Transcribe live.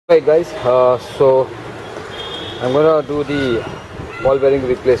Right guys, so I'm gonna do the ball bearing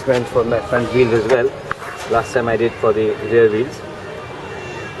replacement for my front wheels as well. Last time I did for the rear wheels.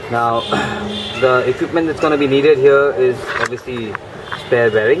 Now the equipment that's gonna be needed here is obviously spare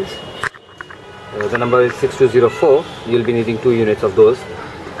bearings. The number is 6204. You'll be needing 2 units of those.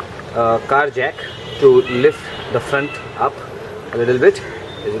 Car jack to lift the front up a little bit.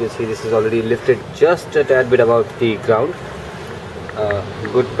 As you can see, this is already lifted just a tad bit above the ground.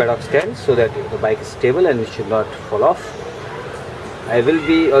 Good paddock stand so that the bike is stable and it should not fall off. I will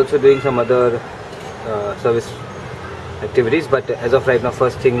be also doing some other service activities, but as of right now,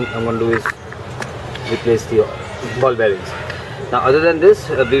 first thing I'm going to do is replace the ball bearings. Now other than this,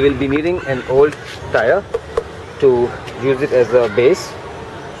 we will be needing an old tire to use it as a base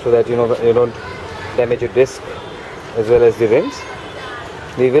so that you don't damage your disc as well as the rims.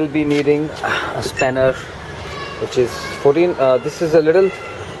 We will be needing a spanner which is 14. This is a little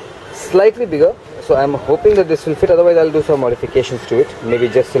slightly bigger, so I'm hoping that this will fit. Otherwise I'll do some modifications to it, maybe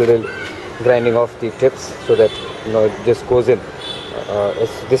just a little grinding off the tips so that it just goes in.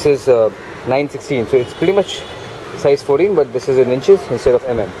 This is 9/16, so it's pretty much size 14, but this is in inches instead of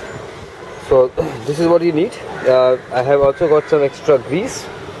mm. So this is what you need. I have also got some extra grease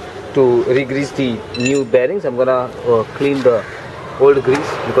to re-grease the new bearings. I'm gonna clean the old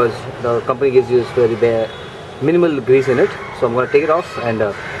grease because the company gives you very bare minimal grease in it, so I'm going to take it off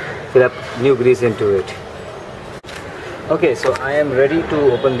and fill up new grease into it. Okay, so I am ready to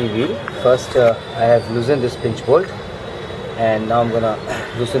open the wheel. First I have loosened this pinch bolt, and now I'm going to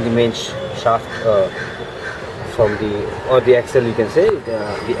loosen the main shaft from the axle, you can say,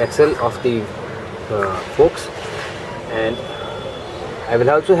 the axle of the forks, and I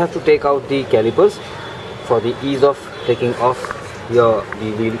will also have to take out the calipers for the ease of taking off the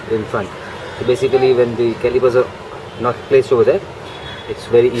wheel in front. So basically, when the calipers are not placed over there, it's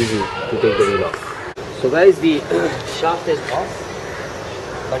very easy to take the wheel off. So guys, the shaft is off,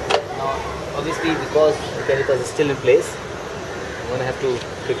 but now obviously because the calipers are still in place, I'm going to have to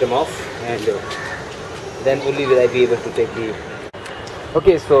take them off, and then only will I be able to take the...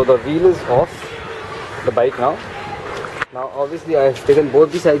 Okay, so the wheel is off the bike now. Now obviously I have taken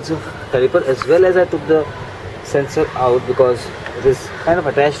both the sides of caliper as well as I took the sensor out because it is kind of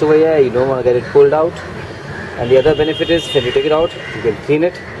attached over here. You don't want to get it pulled out. And the other benefit is when you take it out, you can clean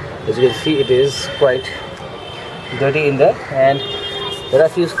it. As you can see, it is quite dirty in there, and there are a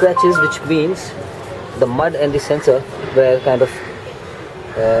few scratches, which means the mud and the sensor were kind of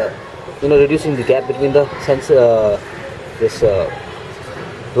reducing the gap between the sensor, this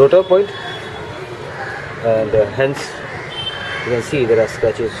rotor point, and hence you can see there are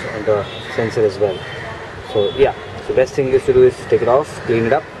scratches on the sensor as well. So yeah, the best thing is to do is take it off, clean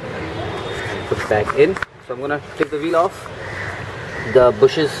it up, and put it back in. So I'm gonna take the wheel off. The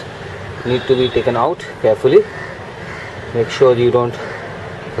bushes need to be taken out carefully. Make sure you don't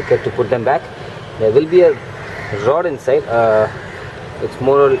forget to put them back. There will be a rod inside. It's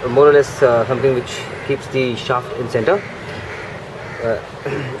more or less something which keeps the shaft in center.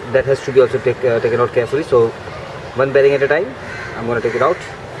 That has to be also taken out carefully. So one bearing at a time. I'm gonna take it out.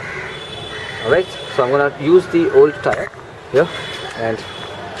 Alright, so I'm gonna use the old tire here and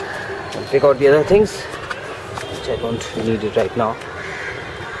take out the other things which I don't need it right now.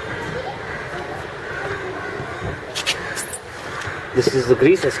 This is the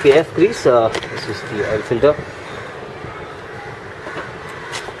grease, SKF grease. This is the oil filter.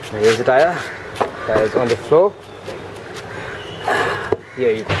 Now here's the tire. Tire is on the floor.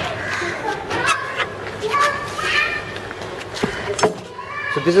 Here you go.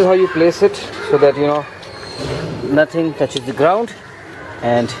 So this is how you place it so that nothing touches the ground,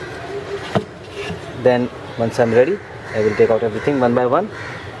 and then once I'm ready, I will take out everything one by one.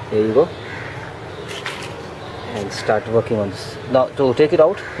 Here you go, and start working on this. Now to take it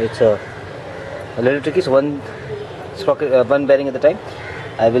out, it's a little tricky, so one sprocket, one bearing at a time.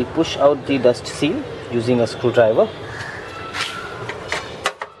 I will push out the dust seal using a screwdriver.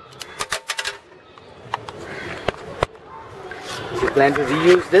 If you plan to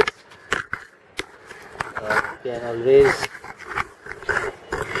reuse this, you can always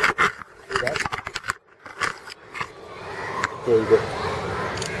do that. There you go.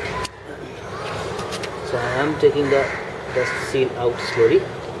 So I am taking the dust seal out slowly,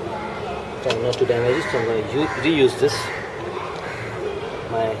 trying not to damage it. So I'm going to reuse this.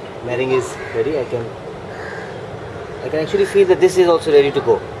 My bearing is ready. I can actually feel that this is also ready to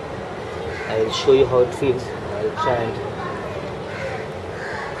go. I will show you how it feels. I'll try and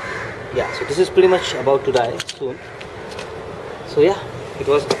yeah, so this is pretty much about to die soon. So yeah, it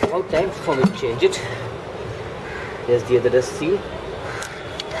was about time for me to change it. There's the other dust seal.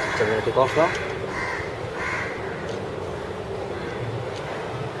 I'm going to take off now.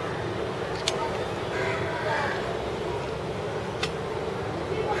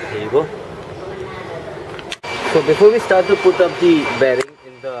 There you go. So before we start to put up the bearing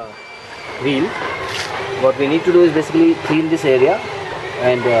in the wheel, what we need to do is basically clean this area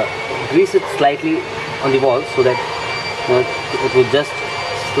and grease it slightly on the wall so that it will just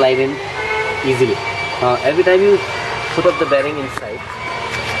slide in easily. Every time you put up the bearing inside,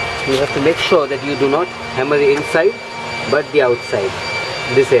 you have to make sure that you do not hammer the inside but the outside,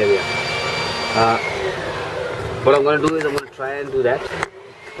 this area. What I'm going to do is I'm going to try and do that.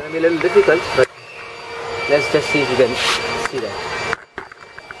 It's going to be a little difficult, but let's just see if you can see that.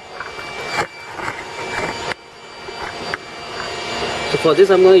 So for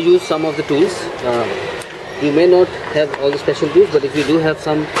this I'm going to use some of the tools. You may not have all the special tools, but if you do have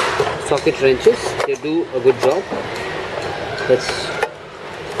some socket wrenches, they do a good job. That's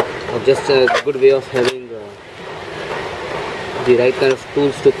just a good way of having the right kind of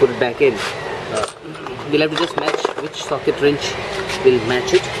tools to put it back in. We'll have to just match which socket wrench will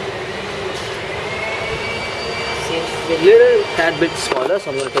match it. Seems a little tad bit smaller,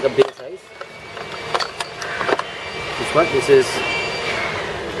 so I'm going to take a big size. This one, this is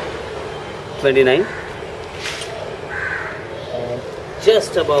 29.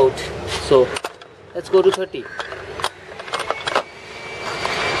 Just about, so let's go to 30.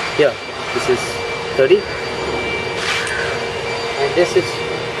 Here, this is 30 and this is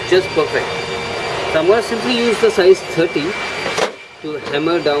just perfect. So I'm going to simply use the size 30 to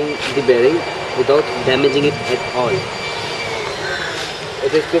hammer down the bearing without damaging it at all.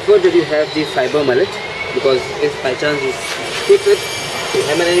 It is preferred that you have the fiber mallet, because if by chance you skip it, you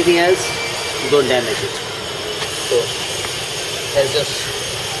hammer anything else, you don't damage it. So let's just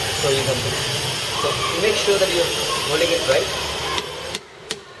show you something. So make sure that you're holding it right.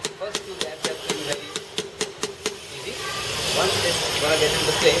 First you grab that thing very easy. Once it's gonna get into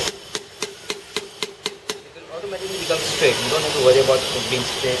place, it will automatically become straight. You don't have to worry about it being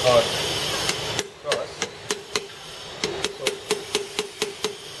straight or cross. So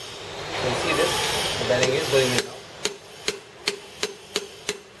you can see this, the bearing is going in now.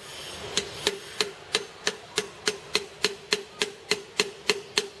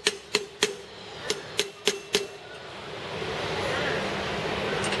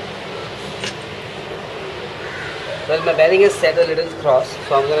 Well, my bearing is set a little cross,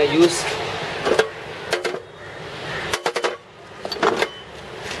 so I'm going to use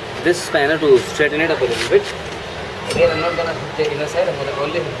this spanner to straighten it up a little bit. Again, I'm not going to hit the inner side, I'm going to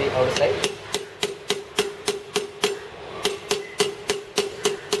only hit the outside.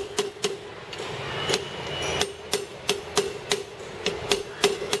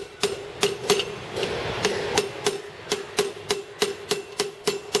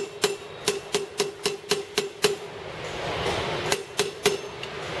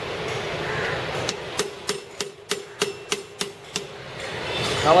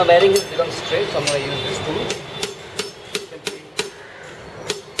 Now my bearing has become straight, so I'm going to use this tool. Simply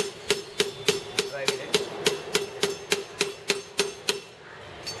drive it in.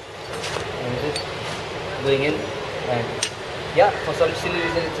 And it is going in, and yeah, for some silly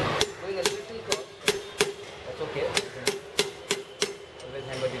reason it's going a little cross. That's okay. Always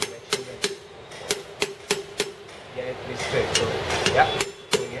hammer the direction and get it to be straight. So yeah,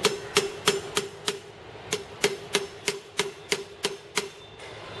 going in.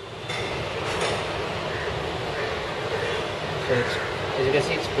 So as you can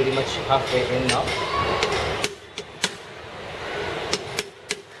see, it's pretty much halfway in now.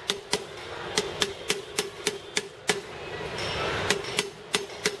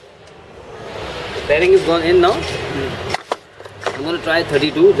 The bearing is gone in now. I'm going to try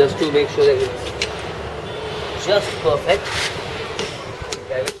 32 just to make sure that it's just perfect.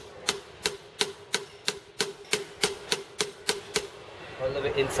 All the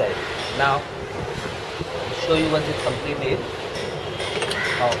way inside. Now, I'll show you once it's completely in,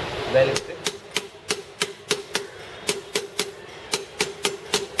 how well it fits.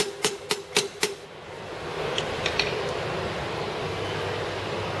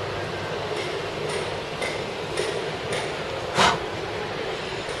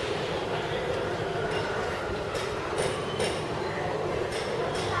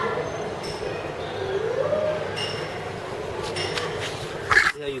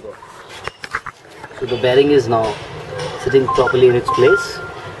 Here you go. So the bearing is now sitting properly in its place.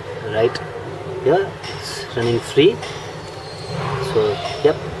 Right here, it's running free. So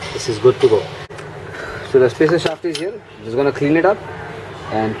yep, this is good to go. So the spacer shaft is here. I'm just gonna clean it up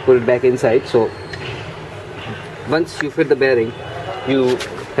and put it back inside. So once you fit the bearing, you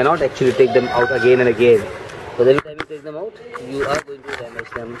cannot actually take them out again and again. But every time you take them out, you are going to damage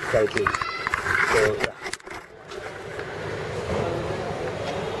them slightly. So yeah.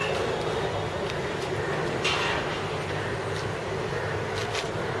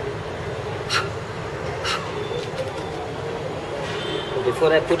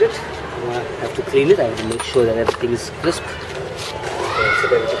 Before I put it, I have to clean it. I have to make sure that everything is crisp. So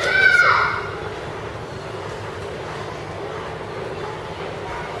then it inside.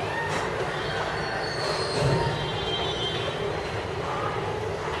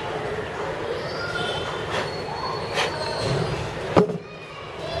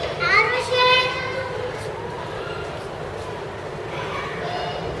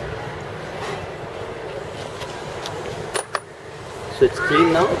 So it's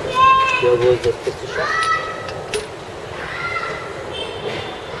clean now. Here goes the piston shaft.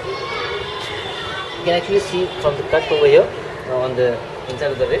 You can actually see from the cut over here on the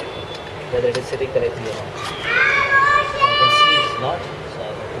inside of the rim whether it is sitting correctly or not. You can see it's not, so I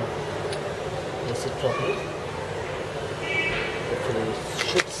have to place it properly. Hopefully it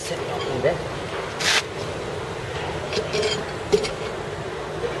should sit properly there.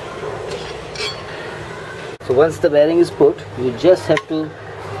 So once the bearing is put, you just have to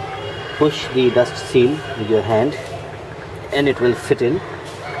push the dust seal with your hand and it will fit in.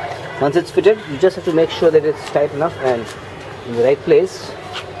 Once it's fitted, you just have to make sure that it's tight enough and in the right place.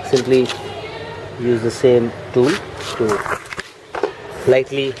 Simply use the same tool to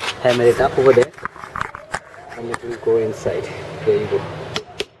lightly hammer it up over there and it will go inside. There you go.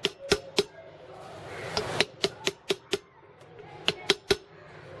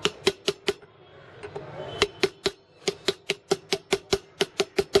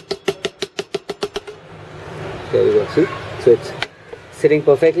 There you go, see? So it's sitting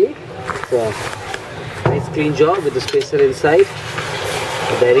perfectly. It's a nice clean job with the spacer inside.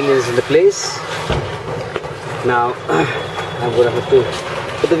 The bearing is in the place. Now I'm going to have to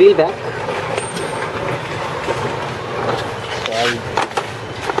put the wheel back. So I'll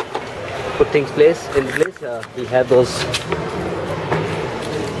put things in place. We have those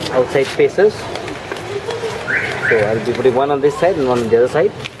outside spacers. So I'll be putting one on this side and one on the other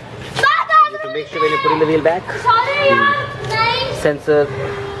side. Make sure when you're putting the wheel back, the sensor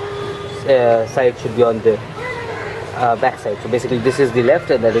side should be on the back side. So basically this is the left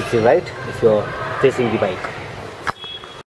and that is the right if you're facing the bike.